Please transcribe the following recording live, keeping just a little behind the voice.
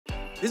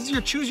This is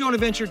your Choose Your Own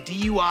Adventure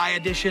DUI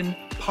edition,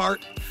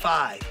 part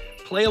 5.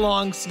 Play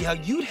along, see how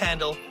you'd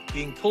handle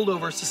being pulled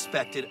over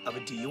suspected of a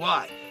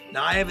DUI.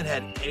 Now, I haven't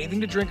had anything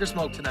to drink or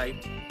smoke tonight.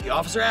 The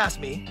officer asked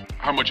me,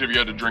 "How much have you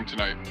had to drink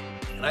tonight?"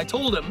 And I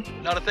told him,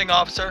 "Not a thing,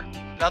 officer,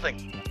 nothing."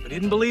 But he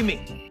didn't believe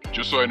me.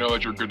 "Just so I know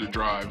that you're good to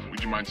drive,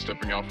 would you mind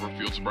stepping out for a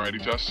field sobriety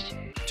test?"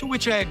 To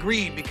which I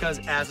agreed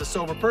because as a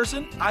sober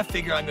person, I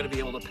figure I'm gonna be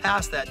able to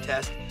pass that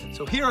test.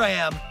 So here I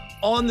am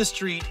on the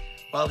street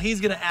while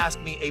he's gonna ask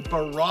me a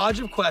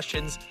barrage of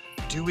questions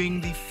doing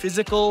the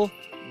physical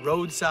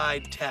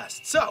roadside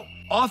test. So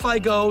off I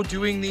go,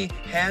 doing the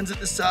hands at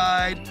the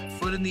side,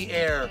 foot in the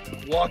air,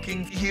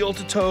 walking heel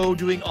to toe,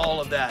 doing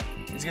all of that.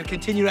 He's gonna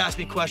continue to ask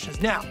me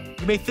questions. Now,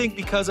 you may think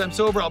because I'm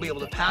sober, I'll be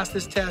able to pass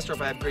this test or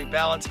if I have great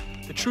balance.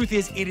 The truth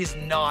is, it is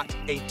not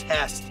a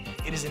test.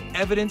 It is an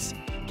evidence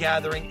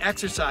gathering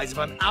exercise. If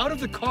I'm out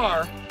of the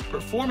car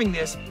performing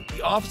this,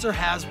 the officer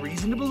has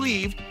reason to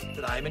believe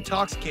that I am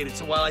intoxicated.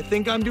 So while I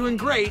think I'm doing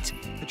great,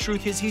 the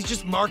truth is he's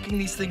just marking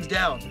these things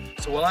down.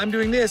 So while I'm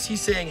doing this,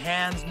 he's saying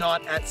hands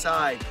not at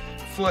side,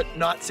 foot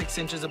not 6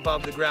 inches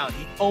above the ground.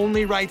 He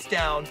only writes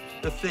down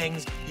the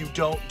things you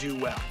don't do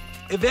well.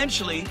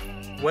 Eventually,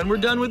 when we're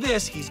done with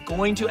this, he's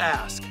going to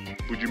ask,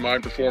 "Would you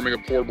mind performing a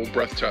portable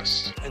breath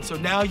test?" And so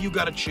now you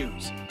gotta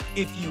choose.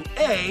 If you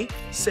A,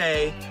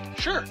 say,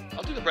 "Sure,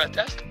 I'll do the breath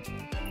test.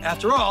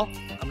 After all,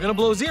 I'm gonna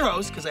blow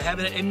zeros because I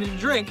haven't had anything to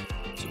drink,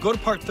 so go to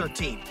part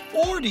 13.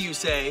 Or do you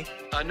say,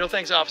 "No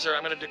thanks, officer,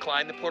 I'm gonna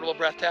decline the portable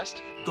breath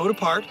test. Go to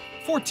part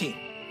 14.